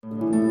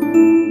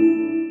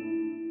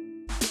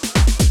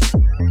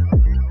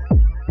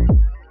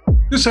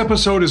This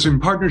episode is in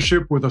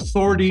partnership with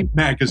Authority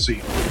Magazine.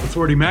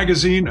 Authority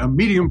Magazine, a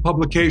Medium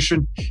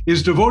publication,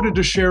 is devoted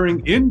to sharing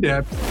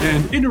in-depth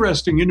and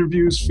interesting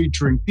interviews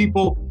featuring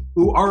people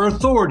who are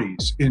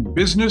authorities in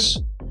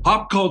business,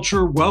 pop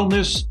culture,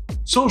 wellness,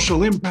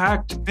 social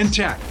impact, and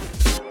tech.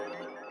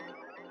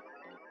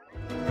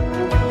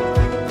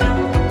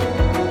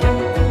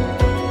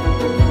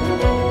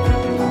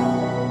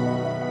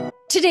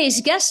 Today's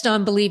guest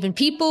on Believe in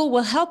People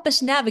will help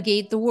us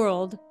navigate the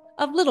world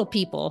of little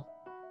people.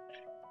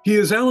 He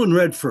is Allan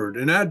Redford,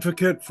 an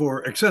advocate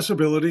for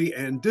accessibility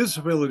and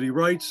disability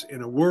rights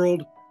in a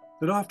world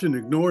that often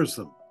ignores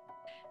them.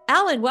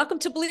 Allan, welcome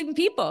to Believe in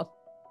People.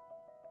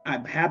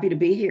 I'm happy to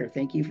be here.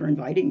 Thank you for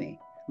inviting me.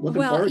 Looking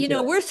Well, forward to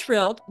it. we're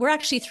thrilled. We're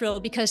actually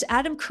thrilled because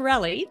Adam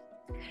Corelli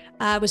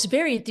was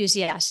very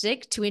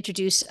enthusiastic to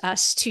introduce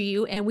us to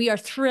you, and we are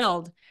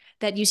thrilled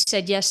that you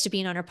said yes to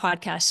being on our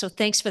podcast. So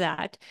thanks for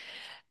that.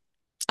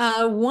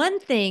 One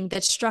thing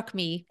that struck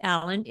me,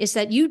 Allan, is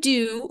that you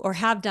do or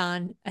have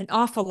done an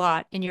awful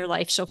lot in your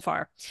life so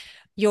far.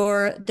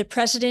 You're the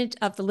president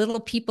of the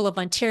Little People of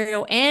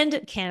Ontario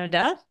and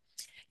Canada.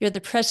 You're the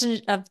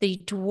president of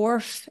the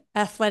Dwarf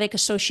Athletic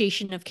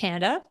Association of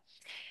Canada.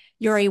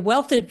 You're a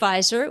wealth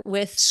advisor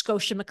with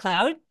Scotia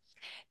McLeod.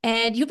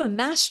 And you have a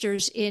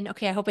master's in,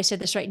 okay, I hope I said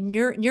this right,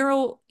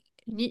 neuroethology?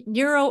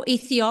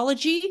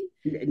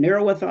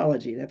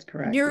 Neuroethology, that's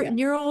correct.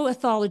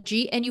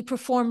 Neuroethology, and you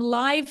perform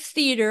live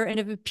theater and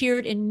have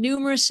appeared in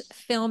numerous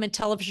film and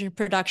television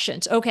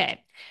productions.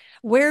 Okay,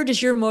 where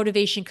does your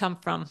motivation come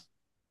from?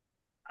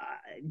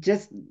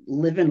 Just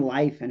living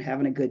life and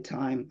having a good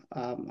time,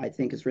 I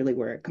think is really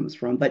where it comes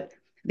from. But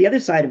the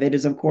other side of it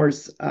is, of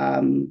course,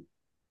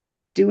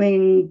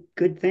 doing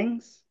good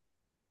things,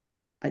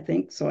 I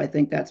think. So I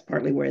think that's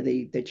partly where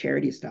the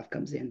charity stuff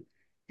comes in,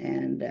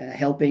 and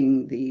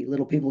helping the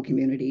little people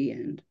community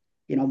and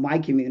my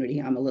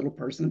community. I'm a little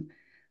person.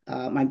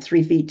 I'm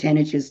 3 feet 10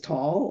 inches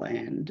tall,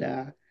 and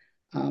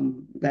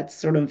that's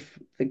sort of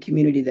the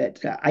community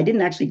that I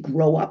didn't actually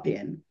grow up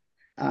in.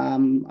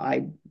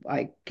 I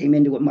came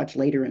into it much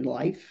later in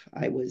life.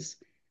 I was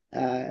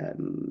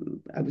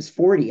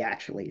 40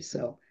 actually,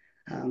 so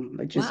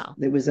Wow.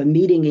 there was a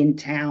meeting in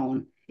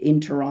town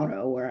in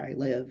Toronto where I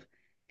live,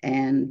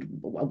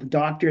 and a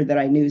doctor that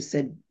I knew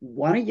said,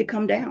 "Why don't you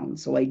come down?"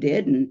 So I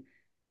did, and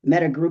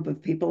met a group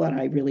of people that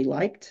I really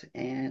liked,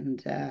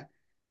 and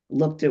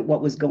looked at what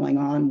was going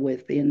on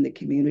within the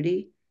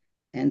community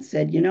and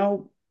said,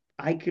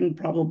 I can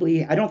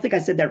probably, I don't think I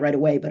said that right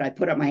away, but I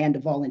put up my hand to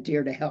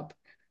volunteer to help.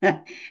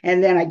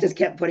 And then I just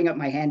kept putting up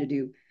my hand to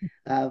do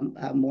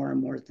more and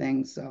more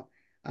things. So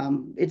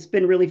it's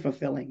been really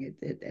fulfilling,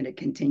 and it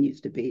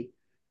continues to be.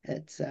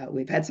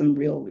 We've had some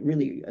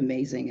really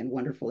amazing and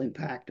wonderful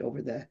impact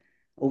over the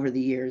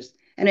years,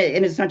 and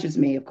it's not just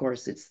me, of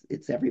course.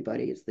 It's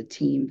everybody. It's the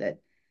team that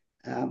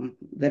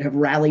have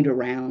rallied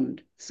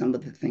around some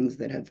of the things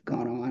that have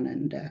gone on,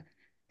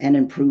 and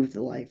improved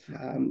the life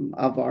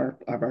of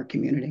our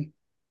community.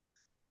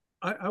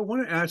 I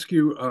want to ask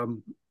you,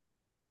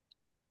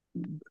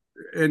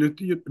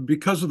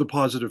 because of the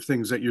positive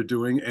things that you're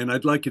doing, and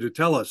I'd like you to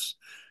tell us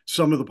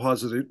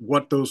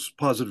what those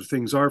positive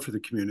things are for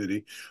the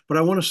community. But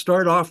I want to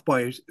start off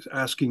by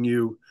asking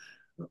you,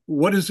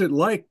 what is it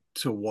like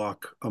to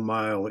walk a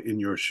mile in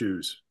your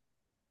shoes?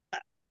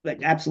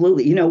 But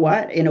absolutely. You know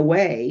what? In a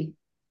way,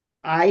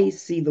 I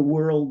see the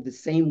world the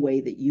same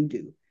way that you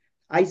do.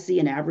 I see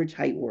an average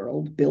height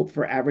world built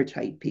for average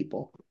height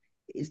people.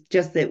 It's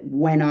just that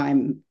when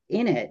I'm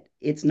in it,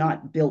 it's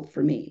not built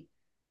for me.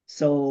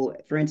 So,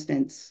 for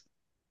instance,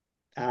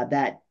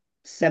 that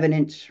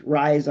 7-inch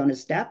rise on a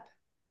step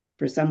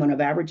for someone of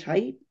average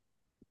height,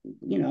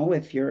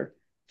 if you're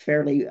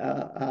fairly,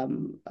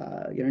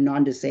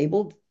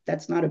 non-disabled,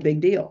 that's not a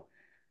big deal.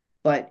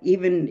 But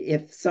even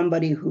if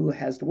somebody who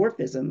has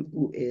dwarfism,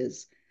 who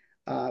is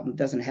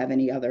doesn't have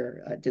any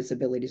other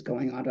disabilities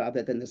going on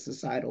other than the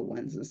societal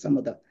ones and some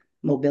of the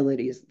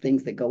mobilities,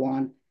 things that go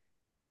on,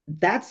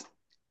 that's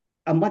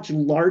a much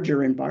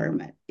larger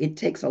environment. It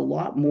takes a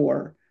lot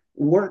more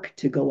work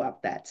to go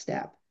up that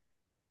step.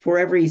 For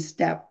every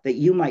step that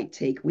you might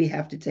take, we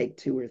have to take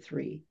 2 or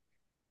 3.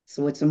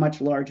 So it's a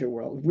much larger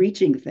world.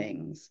 Reaching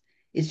things,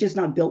 it's just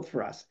not built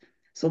for us.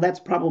 So that's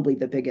probably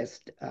the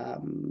biggest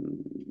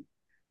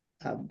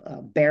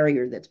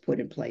barrier that's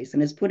put in place,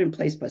 and it's put in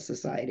place by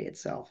society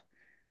itself.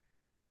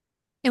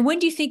 And when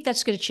do you think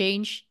that's going to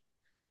change,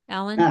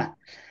 Allan?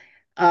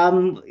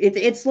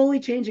 It's slowly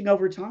changing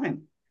over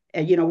time.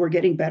 And, we're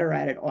getting better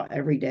at it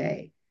every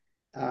day.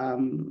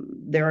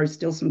 There are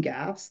still some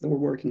gaps that we're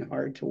working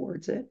hard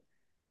towards it.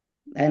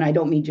 And I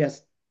don't mean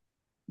just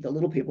the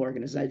little people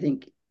organization. I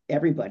think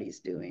everybody's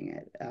doing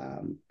it.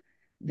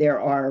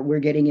 We're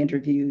getting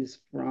interviews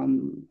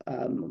from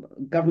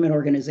government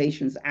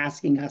organizations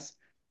asking us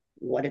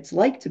what it's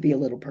like to be a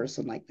little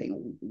person like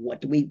thing. What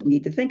do we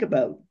need to think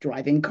about?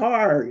 Driving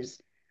cars,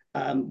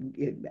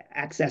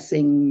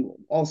 accessing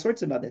all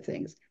sorts of other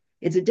things.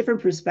 It's a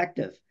different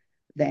perspective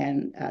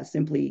than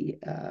simply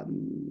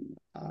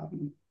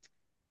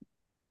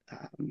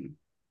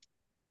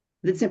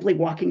than simply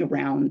walking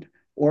around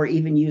or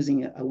even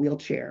using a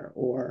wheelchair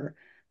or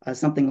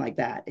something like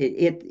that.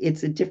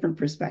 It's a different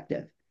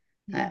perspective.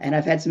 Yeah. And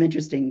I've had some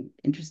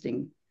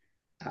interesting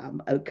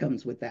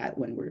outcomes with that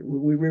when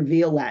we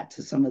reveal that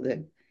to some of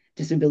the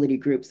disability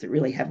groups that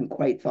really haven't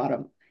quite thought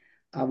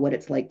of what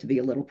it's like to be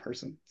a little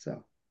person.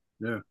 So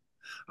Yeah.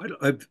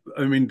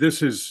 I mean,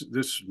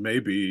 this may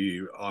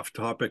be off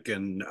topic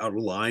and out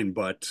of line,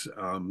 but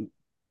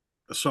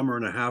a summer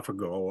and a half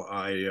ago,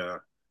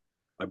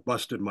 I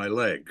busted my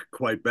leg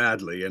quite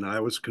badly, and I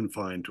was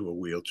confined to a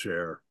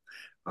wheelchair.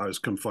 I was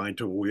confined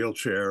to a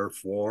wheelchair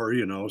for,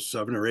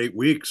 7 or 8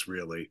 weeks,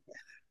 really.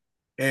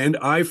 And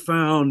I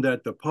found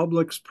that the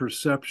public's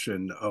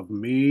perception of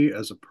me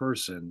as a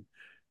person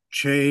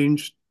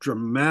changed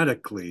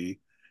dramatically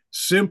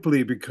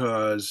simply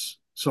because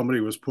somebody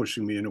was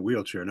pushing me in a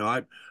wheelchair.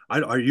 Now,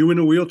 are you in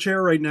a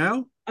wheelchair right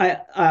now? I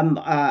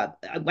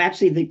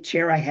actually the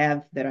chair I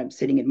have that I'm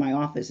sitting in my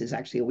office is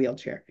actually a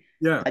wheelchair,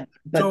 Yeah. but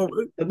So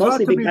talk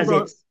to me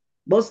about,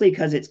 mostly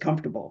because it's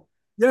comfortable.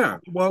 yeah.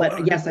 Well,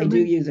 But yes, I I do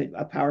mean, use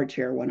a power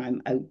chair when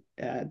I'm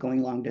out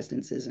going long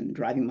distances and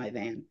driving my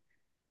van.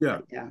 yeah.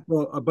 But yeah,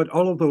 Well, but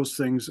all of those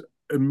things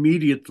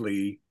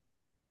immediately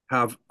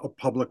have a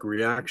public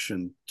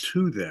reaction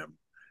to them,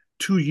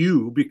 to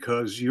you,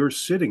 because you're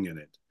sitting in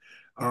it.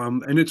 yeah.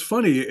 And it's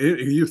funny,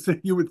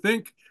 you would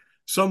think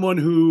someone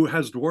who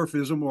has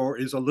dwarfism or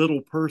is a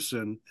little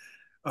person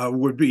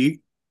would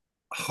be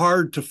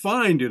hard to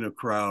find in a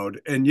crowd,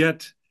 and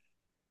yet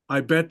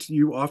I bet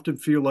you often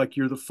feel like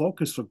you're the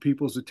focus of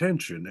people's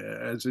attention,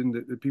 as in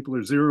the people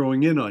are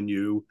zeroing in on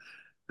you,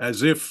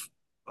 as if,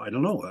 I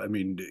don't know. I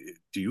mean,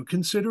 do you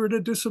consider it a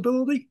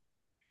disability?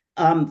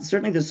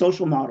 Certainly, the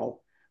social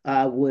model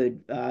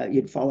would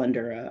you'd fall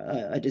under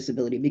a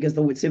disability because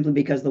simply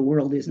because the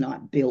world is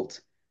not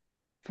built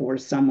for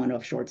someone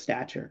of short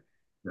stature.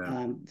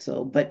 Yeah,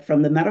 But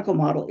from the medical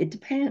model, it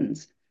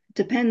depends.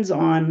 Depends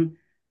on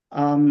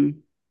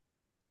um,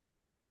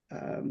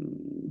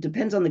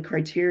 depends on the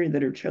criteria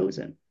that are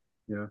chosen.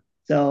 yeah,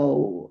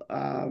 So,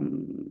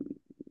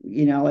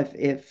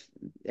 if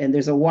and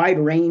there's a wide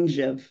range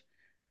of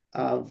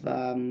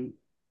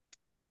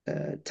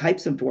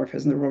types of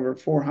dwarfism. There are over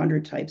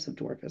 400 types of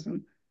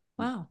dwarfism,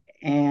 Wow.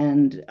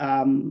 and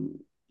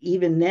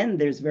even then,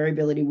 there's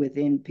variability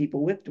within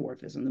people with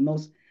dwarfism. The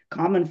most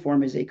common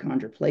form is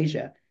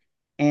achondroplasia,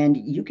 and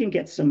you can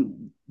get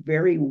some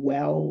very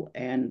well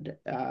and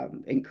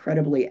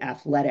incredibly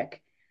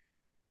athletic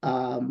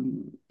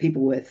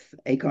people with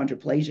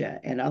achondroplasia,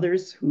 and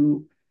others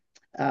who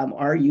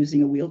are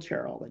using a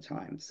wheelchair all the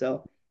time.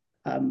 So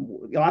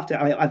often,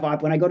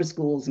 when I go to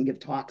schools and give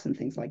talks and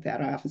things like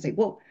that, I often say,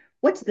 "Well,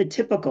 what's the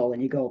typical?"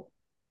 And you go,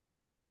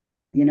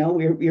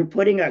 you're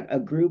putting a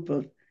group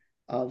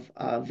of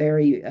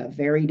very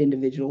varied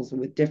individuals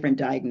with different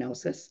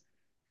diagnosis,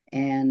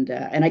 and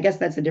I guess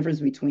that's the difference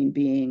between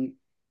being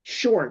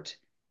short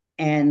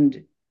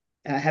and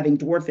having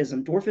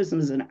dwarfism. Dwarfism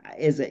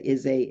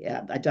is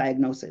a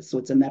diagnosis, so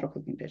it's a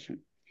medical condition.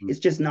 mm, It's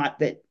just not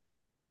that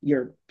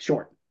you're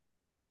short.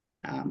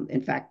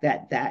 In fact,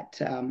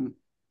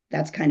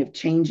 that's kind of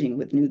changing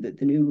with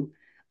the new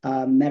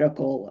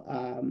medical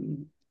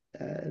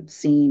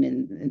scene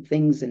and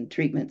things and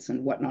treatments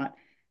and whatnot.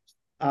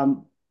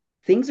 Um,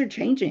 Things are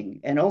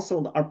changing, and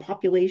also our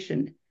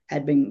population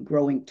had been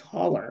growing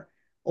taller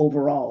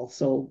overall.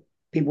 So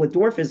people with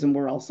dwarfism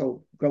were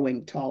also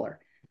growing taller.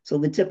 So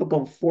the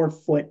typical 4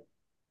 foot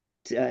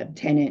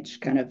 10-inch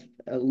kind of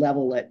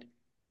level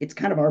it's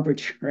kind of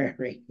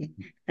arbitrary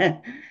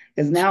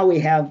because now we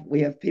have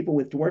people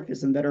with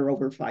dwarfism that are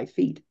over 5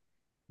 feet,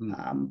 mm.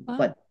 Wow.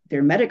 but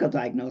their medical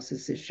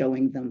diagnosis is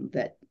showing them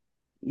that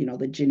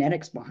the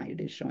genetics behind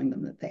it is showing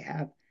them that they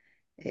have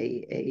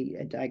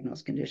a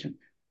diagnosed condition.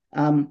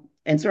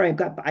 And sorry,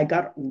 I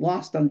got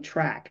lost on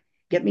track.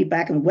 Get me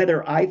back on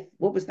whether I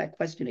what was that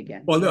question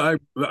again? Well,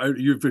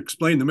 you've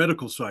explained the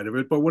medical side of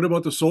it, but what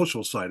about the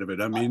social side of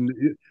it? I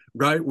mean,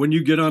 right, when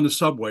you get on the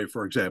subway,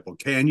 for example,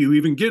 can you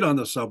even get on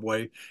the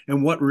subway?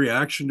 And what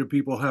reaction do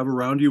people have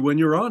around you when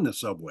you're on the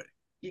subway?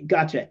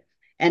 Gotcha.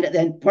 And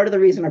then part of the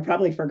reason I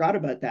probably forgot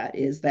about that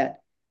is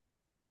that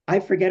I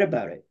forget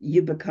about it.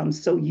 You become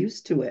so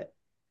used to it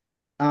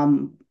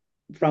um,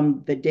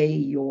 from the day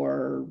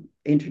you're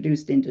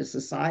introduced into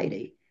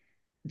society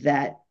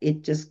that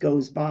it just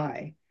goes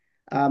by.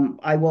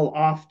 I will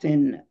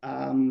often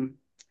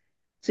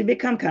so you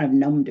become kind of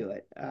numb to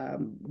it. I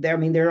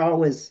mean, they're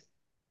always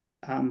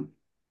um,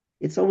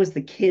 it's always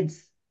the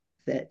kids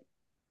that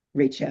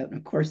reach out, and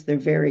of course they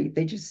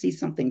just see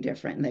something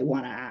different and they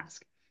want to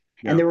ask,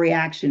 and Yeah, the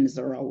reactions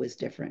are always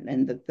different.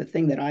 And the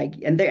thing that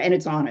and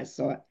it's honest,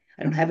 so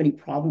I don't have any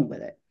problem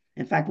with it.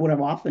 In fact, what I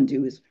often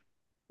do is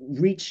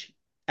reach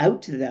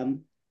out to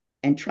them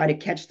and try to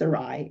catch their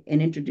eye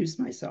and introduce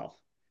myself.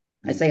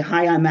 I mm, say,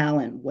 "Hi, I'm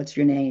Alan. What's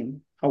your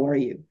name? How are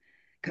you?"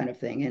 kind of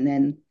thing. And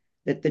then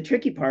the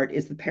tricky part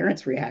is the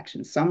parents'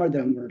 reaction. Some of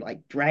them are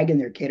like dragging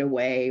their kid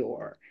away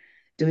or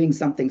doing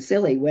something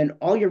silly when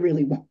all you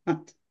really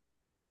want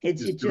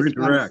is you just to just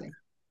want to redirect. say,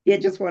 you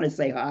just want to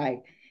say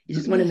hi. You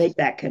just want to make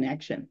that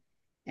connection.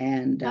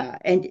 And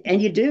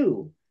you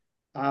do.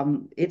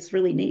 It's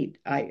really neat.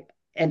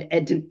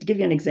 And to give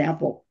you an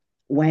example,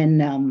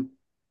 when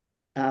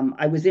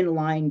I was in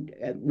line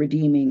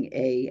redeeming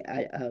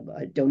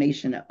a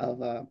donation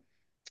of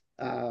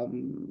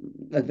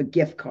a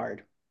gift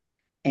card,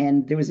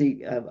 and there was a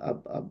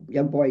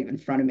young boy in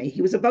front of me.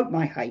 He was about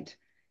my height,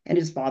 and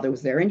his father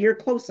was there. And you're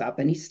close up,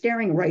 and he's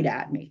staring right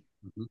at me.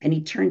 Mhm. And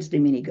he turns to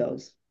me and he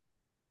goes,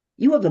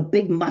 "You have a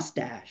big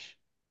mustache."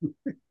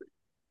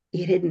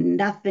 It had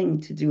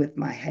nothing to do with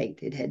my height.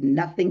 It had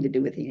nothing to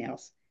do with anything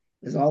else.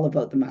 It was all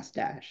about the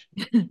mustache,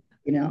 you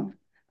know?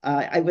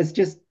 It was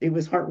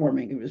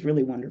heartwarming. It was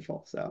really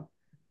wonderful. So,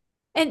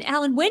 And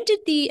Alan, when did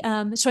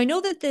so I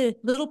know that the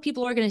Little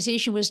People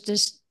organization was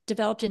just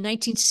developed in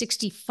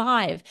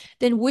 1965.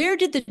 Then where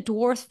did the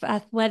Dwarf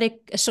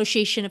Athletic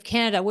Association of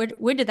Canada,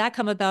 where did that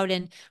come about,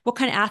 and what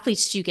kind of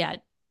athletes do you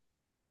get?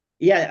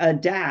 yeah,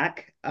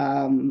 DAC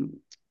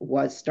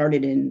was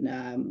started in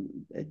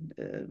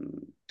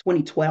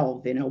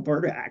 2012 in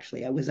Alberta,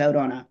 actually. I was out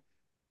on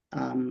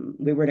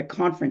we were at a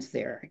conference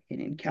there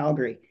in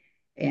Calgary,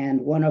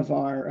 and one of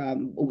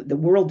the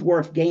World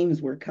Dwarf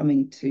Games were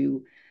coming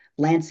to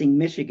Lansing,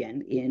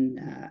 Michigan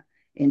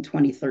in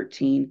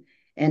 2013,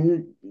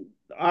 and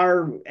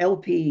our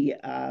LP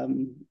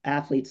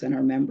athletes and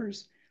our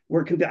members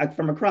were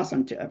from across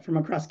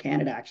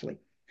Canada, actually.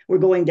 We're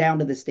going down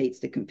to the States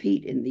to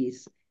compete in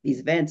these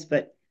events,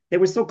 but they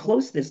were so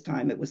close this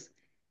time.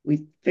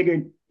 We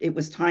figured it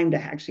was time to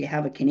actually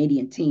have a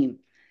Canadian team,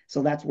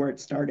 so that's where it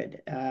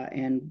started,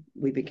 and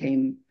we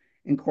became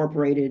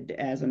incorporated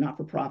as a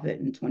not-for-profit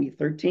in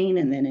 2013,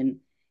 and then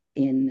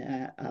in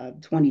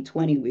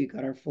 2020 we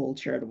got our full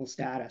charitable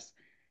status.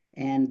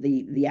 And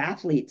the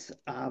athletes,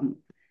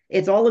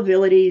 it's all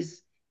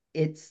abilities.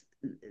 It's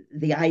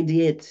the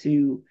idea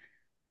to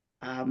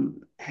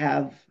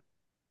have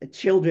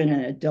children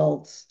and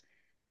adults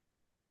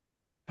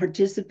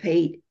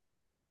participate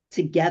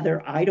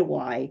together eye to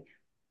eye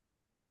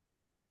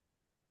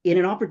in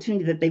an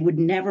opportunity that they would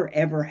never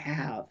ever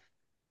have,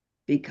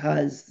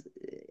 because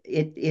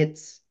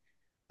it's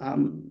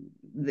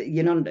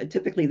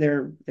typically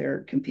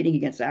they're competing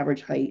against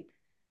average height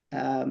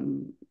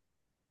um,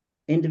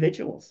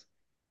 individuals.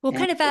 And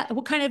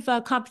What kind of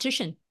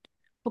competition?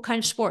 What kind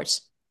of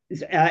sports?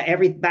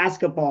 every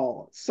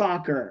basketball,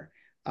 soccer,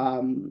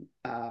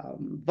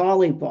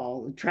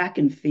 volleyball, track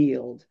and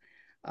field,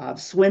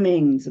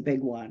 swimming's a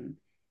big one,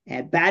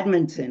 and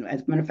badminton.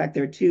 As a matter of fact,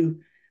 there are two.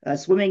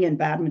 Swimming and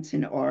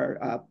badminton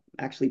are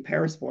actually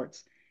para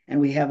sports, and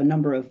we have a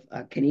number of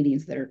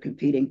Canadians that are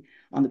competing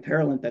on the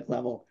Paralympic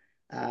level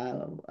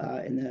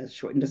in the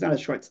short. There's not a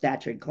short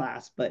statured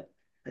class, but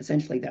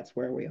essentially that's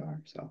where we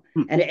are. So,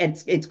 Hmm. and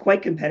it's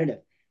quite competitive.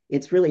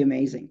 It's really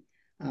amazing,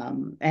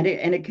 and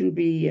it can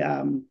be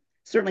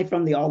certainly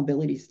from the all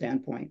ability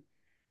standpoint,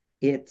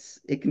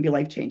 it can be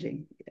life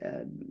changing.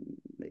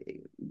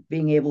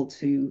 Being able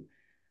to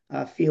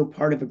feel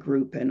part of a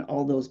group and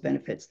all those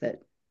benefits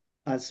that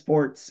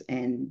sports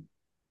and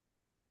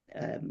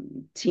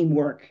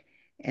teamwork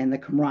and the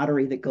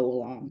camaraderie that go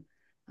along.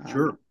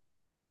 Sure,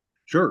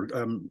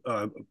 Um,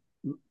 sure.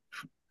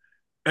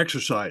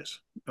 Exercise,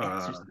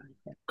 Exercise,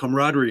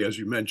 camaraderie, as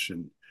you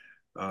mentioned,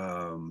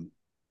 um,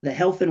 the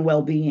health and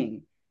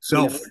well-being.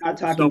 self We're not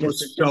talking self just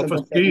the self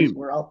physical fitness. esteem.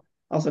 We're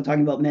also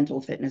talking about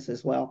mental fitness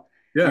as well.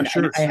 Yeah, And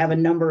sure. I have a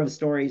number of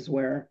stories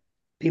where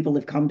people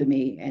have come to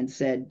me and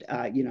said,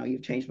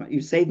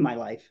 you've saved my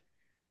life,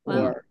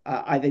 Wow. or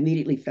I've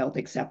immediately felt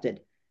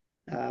accepted.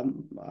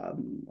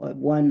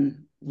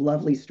 One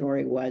lovely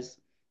story was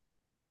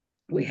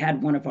we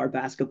had one of our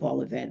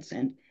basketball events,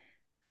 and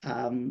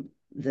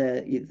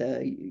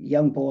the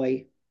young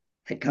boy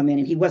had come in,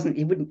 and he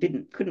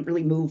couldn't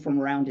really move from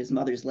around his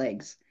mother's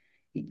legs.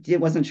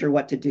 Wasn't sure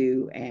what to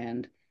do,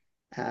 and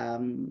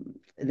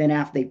then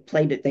after they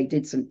played it, they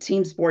did some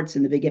team sports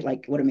in the big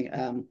like what I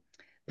mean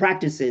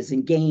practices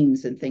and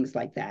games and things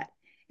like that.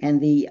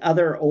 And the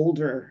other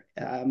older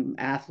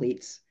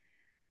athletes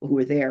who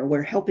were there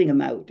were helping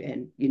him out,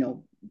 and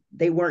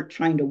they weren't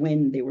trying to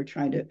win; they were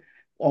trying to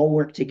all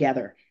work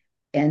together.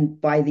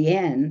 And by the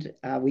end,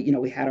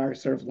 we had our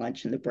sort of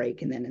lunch in the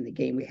break, and then in the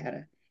game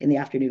in the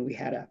afternoon we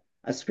had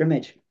a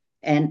scrimmage,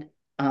 and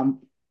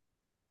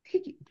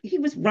he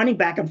was running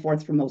back and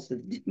forth for most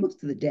of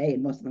the day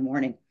and most of the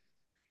morning,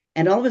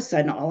 and all of a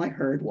sudden all I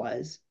heard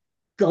was,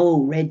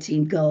 "Go red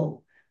team,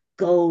 go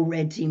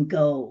red team,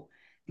 go!"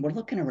 And we're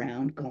looking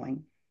around,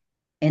 going,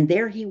 and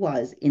there he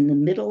was in the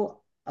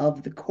middle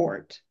of the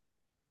court,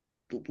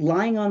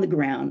 lying on the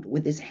ground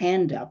with his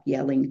hand up,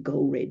 yelling,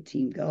 "Go red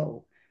team,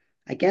 go!"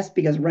 I guess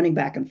because running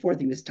back and forth,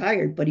 he was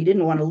tired, but he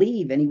didn't want to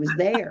leave, and he was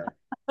there.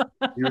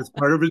 He was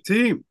part of a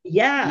team.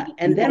 Yeah, He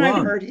and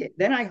belonged.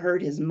 then I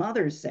heard his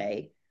mother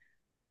say,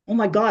 "Oh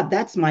my God,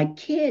 that's my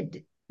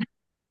kid.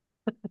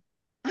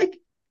 I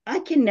I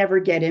can never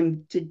get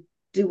him to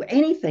do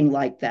anything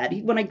like that.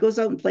 When I goes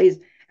out and plays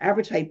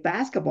average height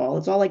basketball,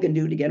 it's all I can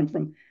do to get him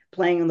from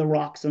playing on the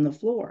rocks on the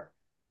floor,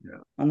 Yeah.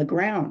 on the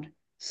ground."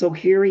 So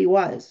here he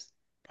was,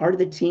 part of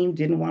the team,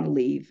 didn't want to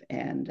leave,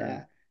 and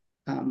Okay.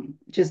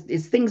 Just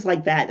it's things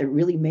like that that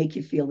really make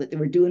you feel that they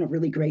were doing a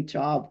really great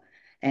job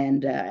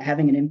and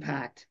having an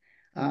impact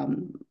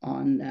on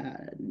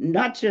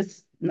not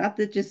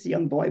that just the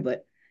young boy,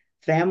 but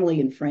family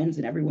and friends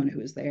and everyone who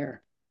was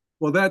there.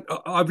 Well, that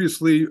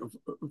obviously,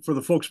 for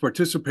the folks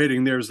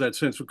participating, there's that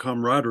sense of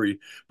camaraderie,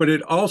 but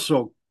it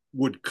also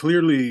would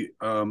clearly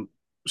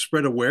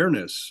spread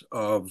awareness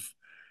of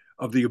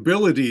the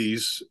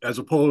abilities as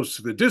opposed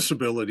to the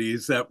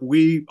disabilities that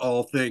we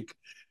all think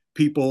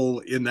people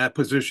in that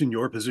position,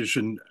 your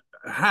position,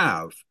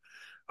 have.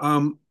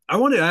 I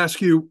want to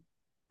ask you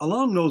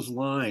along those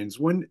lines,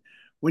 when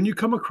you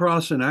come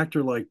across an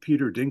actor like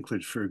Peter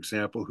Dinklage, for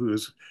example, who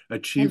has I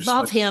achieved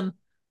love him.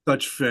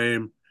 such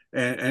fame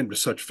and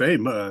such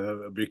fame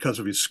because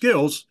of his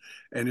skills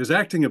and his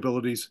acting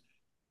abilities,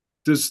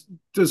 does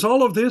does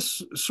all of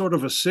this sort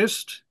of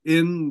assist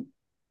in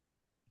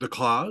the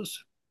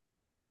cause?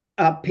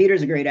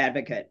 Peter's a great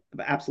advocate.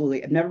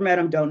 Absolutely. I've never met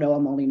him, don't know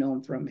him, only know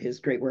him from his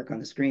great work on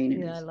the screen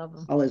and Yeah, I love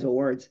him. all his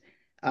awards.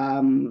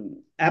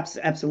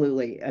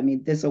 Absolutely. I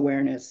mean, this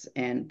awareness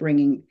and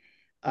bringing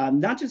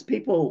not just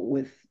people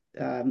with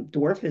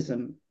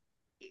dwarfism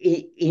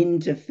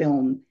into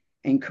film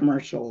and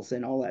commercials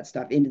and all that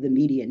stuff, into the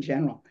media in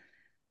general,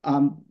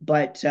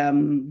 but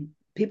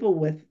people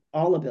with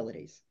all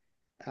abilities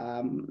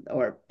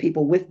or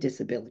people with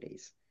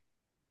disabilities.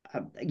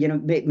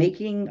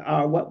 Making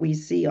what we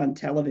see on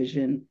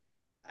television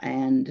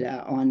and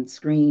on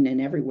screen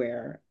and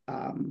everywhere.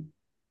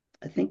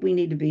 I think we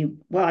need to be,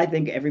 well, I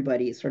think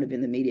everybody sort of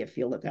in the media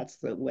feel that that's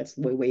the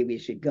way we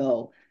should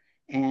go.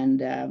 And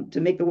to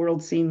make the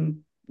world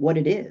seem what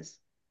it is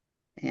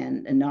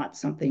and not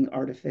something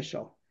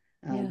artificial.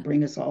 Yeah.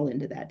 Bring us all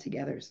into that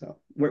together. So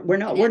we're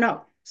not,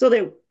 so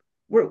that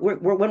we're,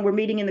 when we're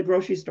meeting in the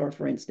grocery store,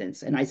 for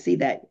instance, and I see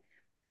that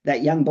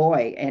young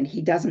boy and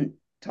he doesn't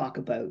talk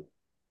about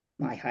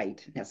my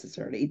height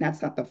necessarily.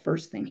 That's not the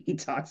first thing he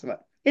talks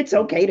about. It's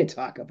okay to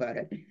talk about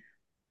it,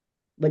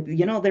 but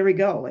there we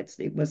go.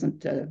 It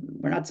wasn't.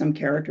 We're not some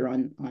character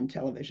on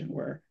television.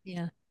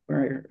 Yeah.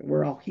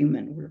 We're all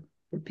human.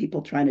 We're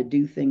people trying to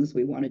do things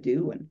we want to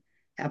do and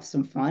have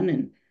some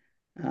fun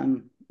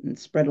and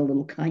spread a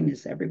little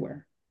kindness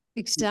everywhere.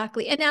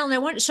 Exactly. And Alan, I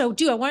want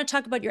to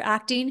talk about your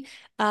acting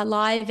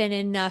live and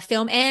in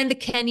film and the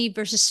Kenny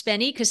versus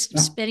Spenny, because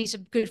Spenny's a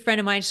good friend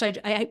of mine. So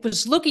I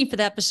was looking for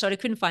that episode. I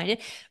couldn't find it,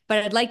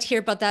 but I'd like to hear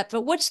about that.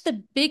 But what's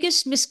the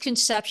biggest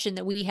misconception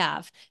that we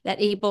have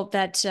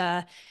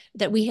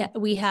we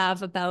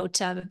have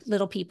about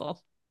little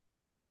people?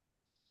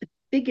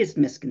 Biggest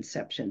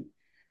misconception.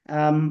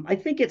 I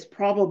think it's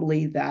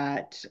probably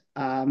that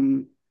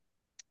um,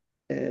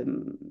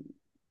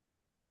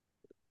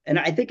 and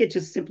I think it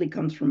just simply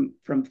comes from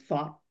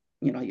thought.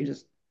 You're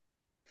just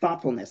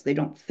thoughtfulness. They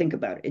don't think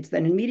about it. It's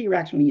that immediate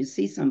reaction when you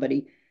see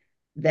somebody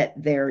that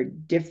they're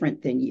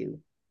different than you.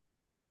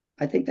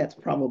 I think that's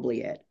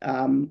probably it.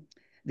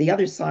 The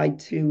other side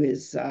too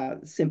is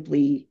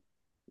simply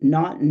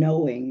not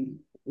knowing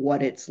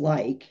what it's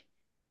like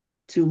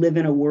to live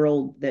in a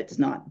world that's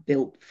not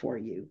built for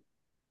you.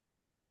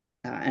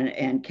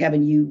 And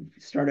Kevin, you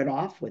started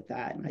off with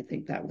that, and I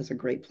think that was a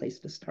great place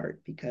to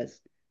start because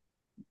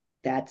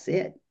that's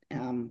it.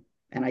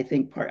 And I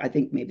think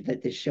maybe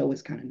that this show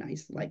is kind of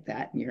nice like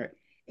that, and you're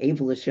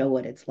able to show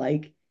what it's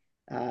like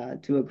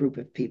to a group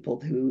of people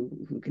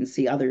who can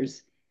see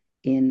others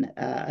in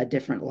a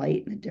different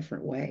light in a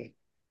different way.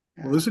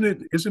 Well, isn't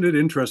it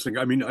interesting?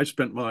 I mean, I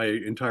spent my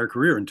entire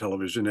career in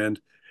television, and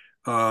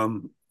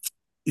um,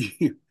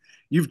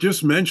 you've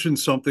just mentioned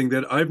something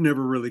that I've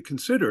never really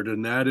considered,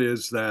 and that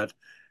is that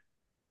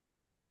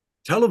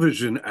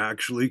television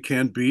actually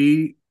can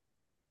be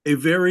a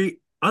very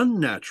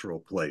unnatural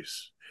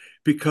place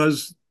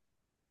because,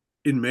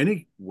 in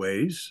many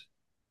ways,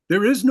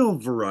 there is no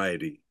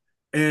variety.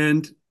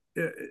 And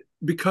uh,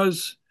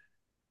 because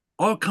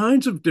all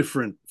kinds of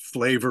different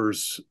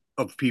flavors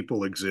of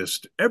people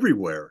exist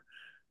everywhere,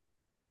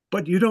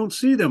 but you don't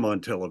see them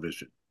on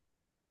television.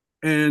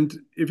 And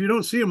if you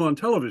don't see them on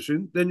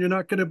television, then you're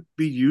not going to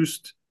be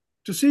used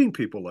to seeing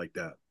people like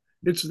that.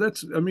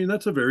 I mean,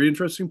 that's a very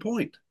interesting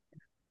point.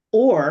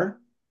 Or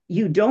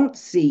you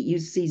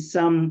see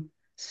some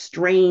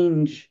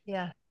strange,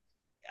 Yeah.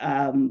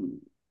 um,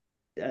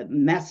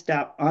 messed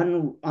up,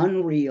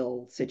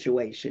 unreal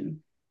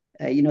situation.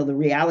 The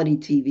reality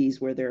TVs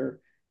where they're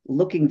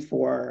looking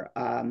for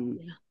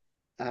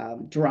Yeah.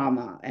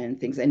 drama and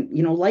things. And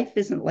life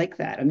isn't like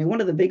that. I mean,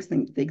 one of the big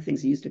things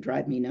that used to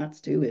drive me nuts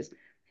too is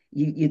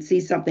you'd see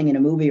something in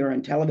a movie or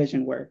on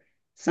television where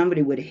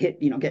somebody would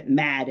get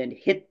mad and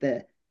hit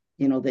the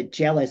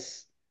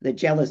jealous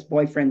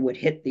boyfriend would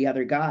hit the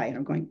other guy, and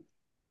I'm going,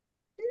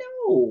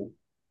 no,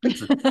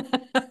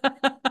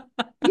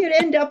 you'd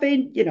end up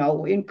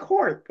in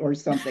court or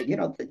something.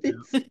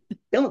 It's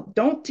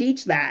don't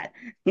teach that.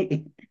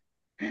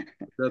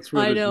 That's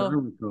where I the know.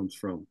 drama comes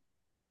from.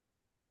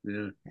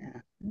 Yeah.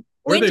 Yeah.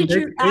 Or When they did make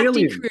your acting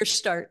Alien. career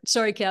start?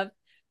 Sorry, Kev.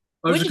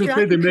 I was When just did going your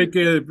to say they acting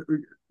career? make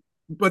a,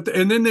 but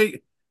and then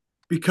they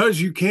because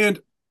you can't.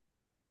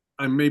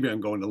 maybe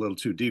I'm going a little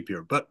too deep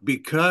here, but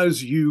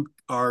because you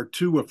are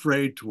too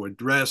afraid to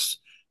address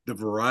the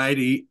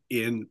variety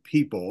in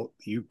people,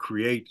 you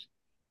create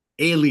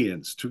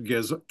aliens to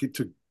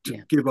Yeah.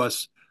 give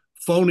us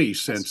phony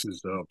Yes.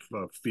 senses of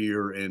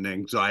fear and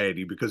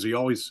anxiety. Because he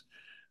always,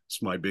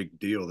 it's my big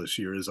deal this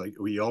year, is like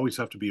we always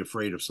have to be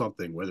afraid of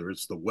something, whether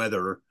it's the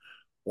weather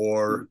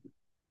or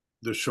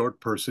the short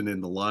person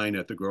in the line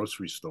at the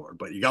grocery store.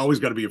 But you always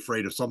got to be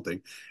afraid of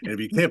something. And if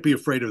you can't be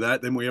afraid of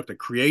that, then we have to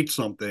create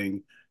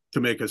something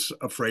to make us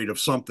afraid of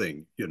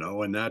something,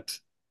 and that,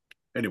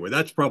 anyway,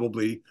 that's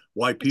probably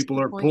why That's a people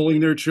good are point. pulling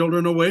their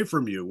children away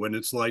from you, when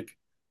it's like,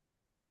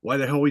 why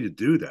the hell would you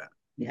do that? I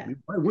Yeah.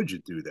 mean, why would you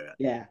do that?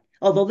 Yeah.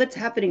 Although that's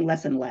happening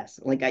less and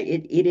less. Like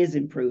it is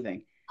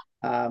improving,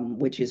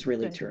 which is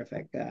really Good.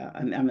 terrific.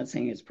 I'm not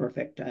saying it's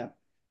perfect.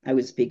 I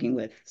was speaking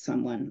with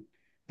someone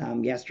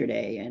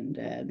yesterday, and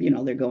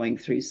they're going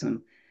through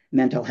some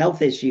mental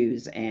health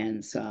issues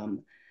and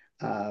some,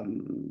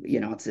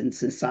 it's in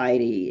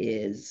society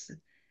is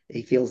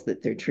he feels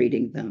that they're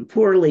treating them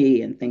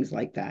poorly and things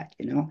like that.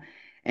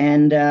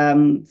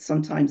 And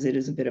sometimes it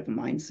is a bit of a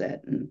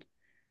mindset,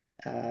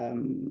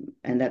 and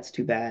that's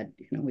too bad.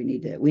 We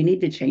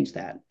need to change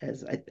that,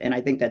 and I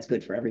think that's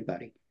good for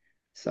everybody.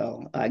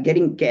 So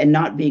getting and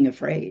not being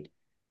afraid,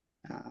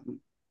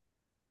 um,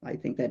 I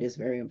think that is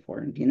very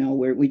important.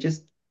 Where we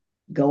just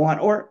go on,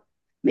 or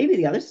maybe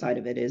the other side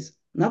of it is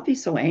not be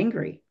so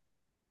angry.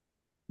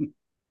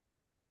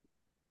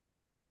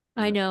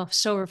 I know,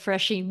 so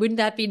refreshing. Wouldn't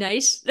that be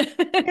nice?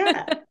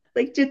 Yeah,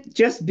 like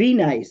just be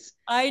nice.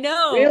 I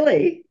know.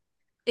 Really.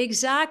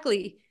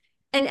 Exactly.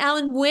 And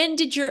Alan, when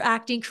did your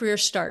acting career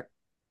start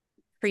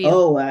for you?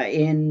 Oh,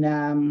 in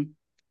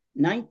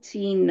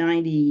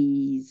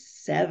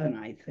 1997,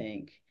 I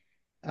think,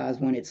 is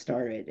when it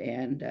started.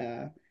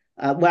 And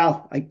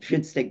well, I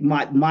should say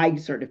my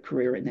sort of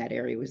career in that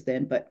area was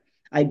then, but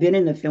I'd been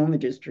in the film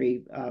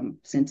industry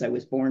since I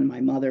was born.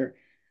 My mother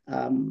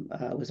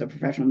was a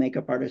professional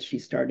makeup artist. She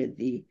started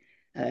the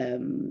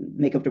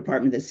makeup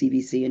department at the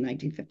CBC in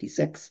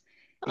 1956,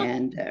 Huh.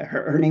 and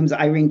her name's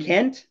Irene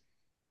Kent.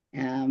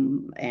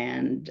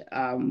 And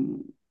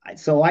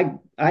so I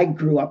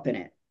grew up in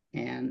it,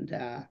 and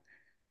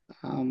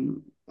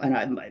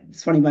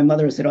it's funny. My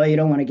mother said, "Oh, you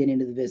don't want to get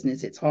into the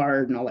business; it's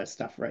hard and all that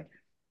stuff, right?"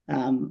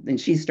 And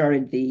she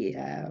started the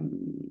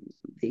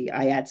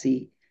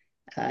IATSE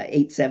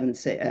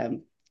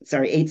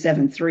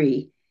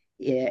 873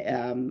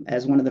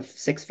 as one of the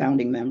 6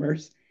 founding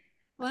members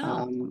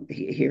Wow.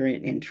 here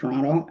in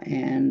Toronto,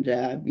 and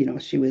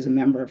she was a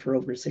member for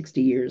over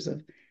 60 years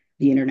of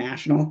the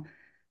International.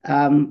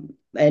 And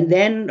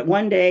then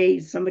one day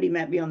somebody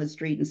met me on the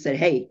street and said,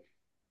 "Hey,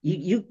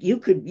 you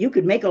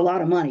could make a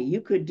lot of money.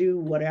 You could do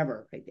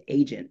whatever." Like the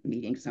agent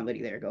meeting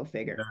somebody there, go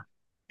figure. Yeah.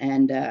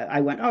 And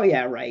I went, "Oh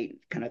yeah, right,"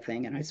 kind of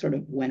thing. And I sort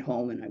of went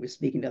home and I was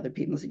speaking to other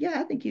people and said,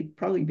 "Yeah, I think you'd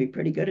probably be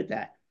pretty good at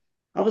that."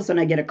 All of a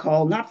sudden, I get a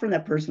call, not from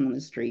that person on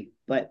the street,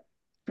 but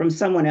from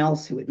someone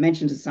else who had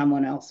mentioned to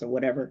someone else or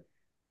whatever,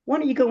 "Why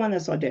don't you go on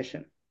this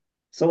audition?"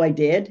 So I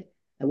did.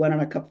 I went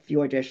on few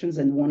auditions,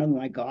 and one of them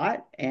I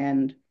got.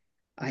 And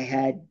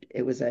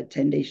it was a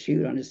 10-day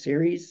shoot on a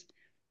series.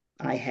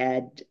 I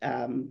had,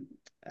 I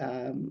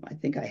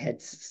think I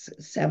had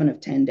 7 of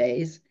 10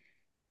 days.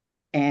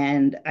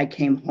 And I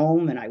came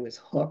home and I was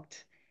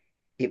hooked.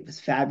 It was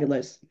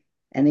fabulous.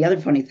 And the other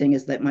funny thing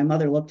is that my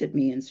mother looked at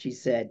me and she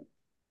said,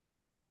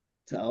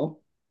 "So?"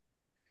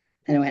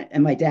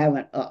 And my dad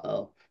went,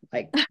 "Uh-oh."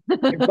 Like,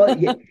 you're both,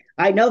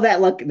 I know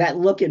that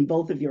look in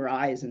both of your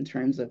eyes in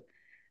terms of,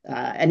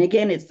 and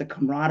again, it's the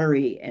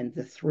camaraderie and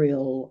the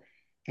thrill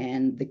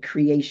and the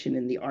creation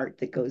and the art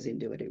that goes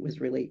into it. It was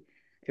really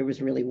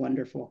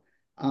wonderful.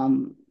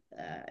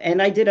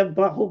 And I did a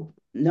whole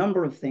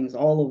number of things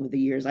all over the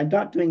years. I'm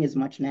not doing as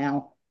much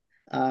now.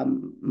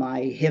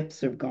 My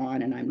hips have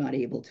gone, and I'm not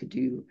able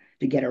to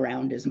get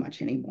around as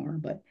much anymore.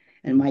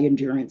 And my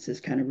endurance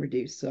is kind of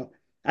reduced. So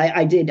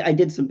I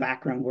did some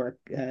background work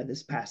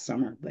this past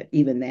summer, but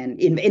even then,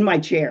 in my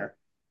chair.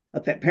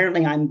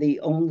 Apparently, I'm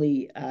the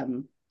only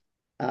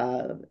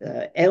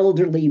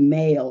elderly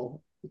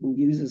male who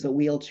uses a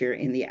wheelchair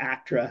in the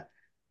ACTRA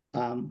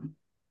um,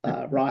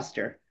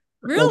 roster.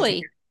 Go figure.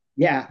 Really?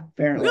 Yeah, Real?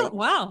 apparently.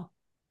 Wow.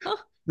 Huh.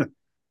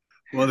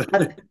 Well,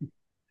 Uh,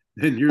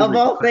 then you're of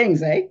all retired.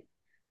 things, eh?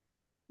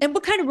 And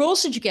what kind of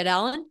roles did you get,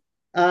 Alan?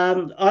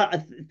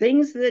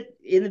 Things that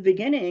in the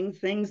beginning,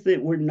 things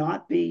that would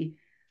not be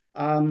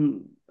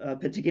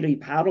particularly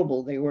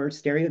palatable. They were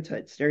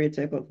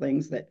stereotypical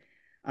things that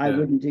I Yeah.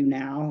 wouldn't do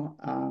now.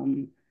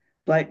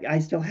 But I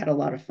still had a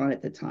lot of fun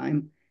at the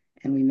time,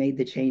 and we made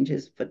the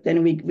changes. But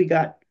then we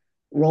got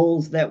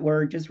roles that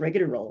were just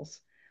regular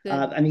roles. Good.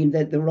 I mean,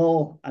 the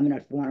role. I mean,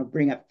 I want to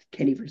bring up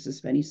Kenny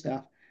versus Penny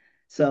stuff.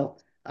 So,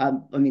 I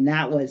mean,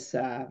 that was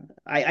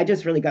I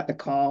just really got the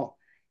call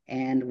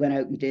and went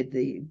out and did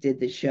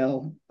the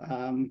show.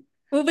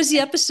 What was the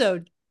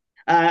episode?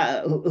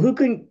 Who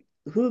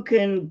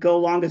can go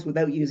longest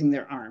without using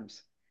their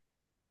arms?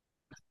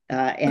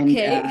 And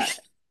Okay.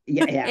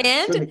 yeah, yeah.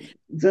 And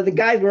So the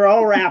guys were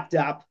all wrapped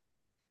up,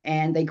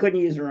 and they couldn't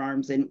use her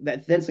arms. And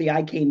eventually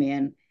I came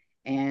in,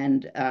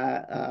 and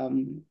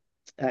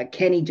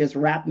Kenny just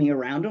wrapped me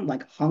around him,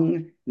 like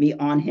hung me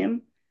on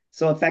him.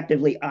 So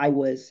effectively, I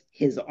was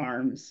his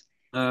arms.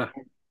 Oh,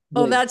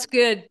 that's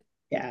good.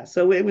 Yeah,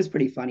 so it was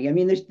pretty funny. I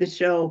mean, the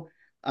show,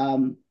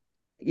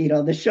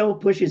 the show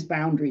pushes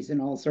boundaries in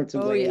all sorts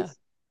of ways. Yeah.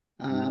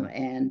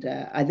 And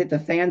I think the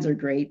fans are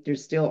great. I'm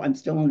still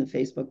on the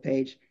Facebook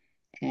page,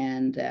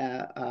 and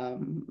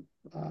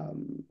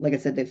like I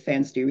said, the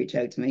fans do reach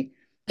out to me,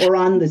 or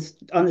on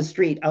the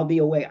street. I'll be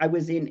away. I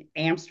was in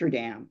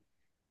Amsterdam,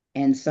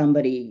 and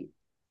somebody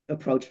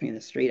approached me in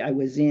the street. I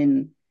was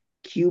in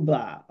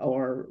Cuba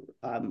or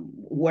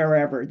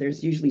wherever.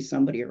 There's usually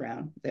somebody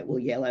around that will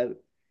yell out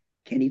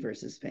Kenny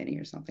versus Penny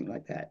or something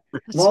like that.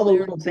 Of all the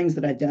little things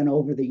that I've done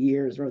over the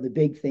years, or the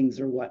big things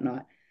or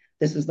whatnot,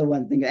 this is the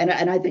one thing, and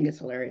I think it's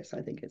hilarious.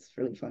 I think it's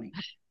really funny.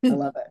 I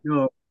love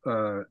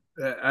it.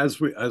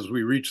 As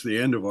we reach the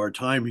end of our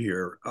time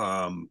here,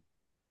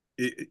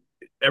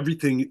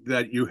 everything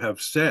that you have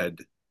said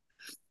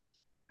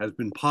has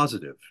been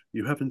positive.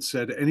 You haven't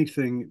said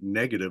anything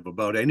negative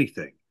about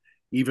anything.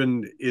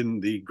 Even in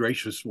the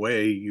gracious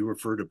way you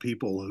refer to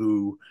people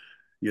who,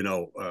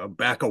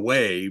 back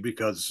away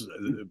because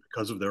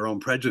of their own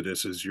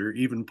prejudices. You're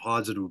even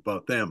positive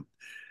about them.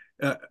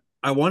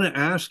 I want to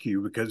ask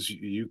you, because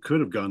you could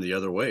have gone the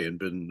other way and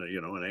been,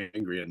 an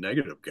angry and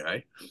negative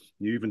guy.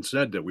 You even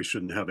said that we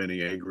shouldn't have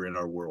any anger in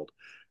our world.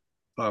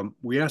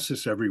 We ask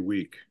this every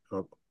week.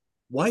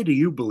 Why do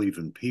you believe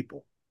in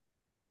people?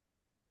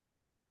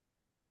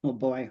 Oh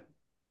boy.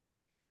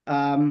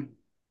 Who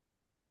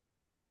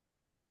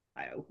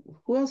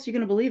else are you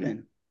going to believe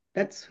in?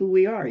 That's who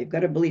we are. You've got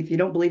to believe. If you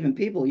don't believe in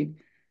people, you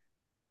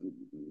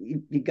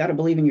got to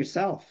believe in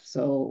yourself.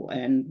 So,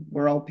 and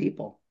we're all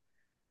people.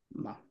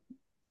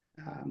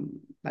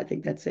 I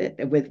think that's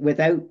it.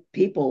 Without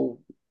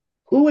people,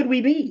 who would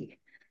we be?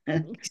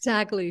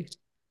 Exactly.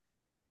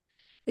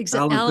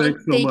 Alan,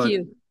 thanks so thank much.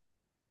 you.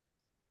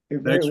 You're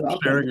very welcome.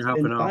 For sharing it's half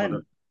been an hour.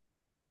 Fun.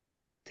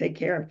 Take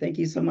care. Thank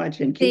you so much,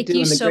 and keep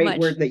doing the great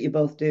work that you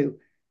both do.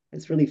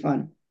 It's really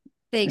fun.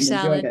 Thanks,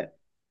 Alan.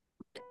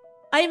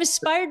 I am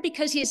inspired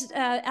because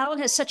Alan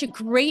has such a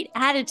great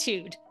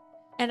attitude,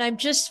 and I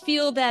just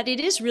feel that it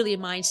is really a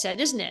mindset,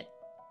 isn't it?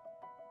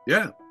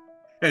 Yeah,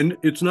 and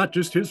it's not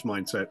just his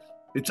mindset;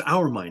 it's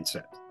our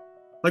mindset.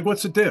 Like,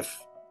 what's the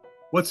diff?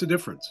 What's the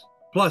difference?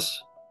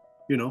 Plus,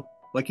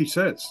 like he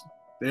says,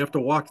 they have to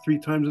walk 3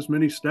 times as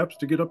many steps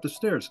to get up the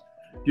stairs.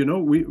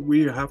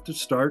 We have to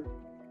start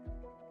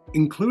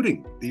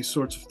including these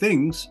sorts of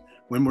things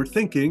when we're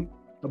thinking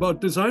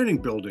about designing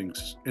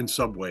buildings and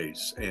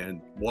subways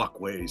and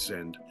walkways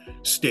and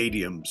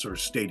stadiums or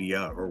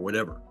stadia or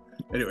whatever.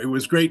 Anyway, it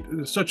was great.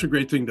 Such a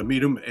great thing to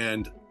meet him,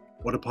 and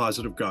what a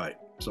positive guy.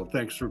 So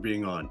thanks for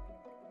being on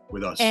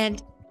with us.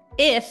 And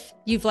if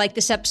you've liked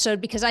this episode,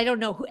 because I don't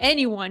know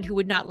anyone who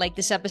would not like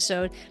this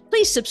episode,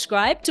 please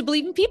subscribe to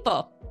Believe in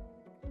People.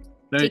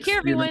 Thanks. Take care,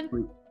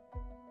 everyone.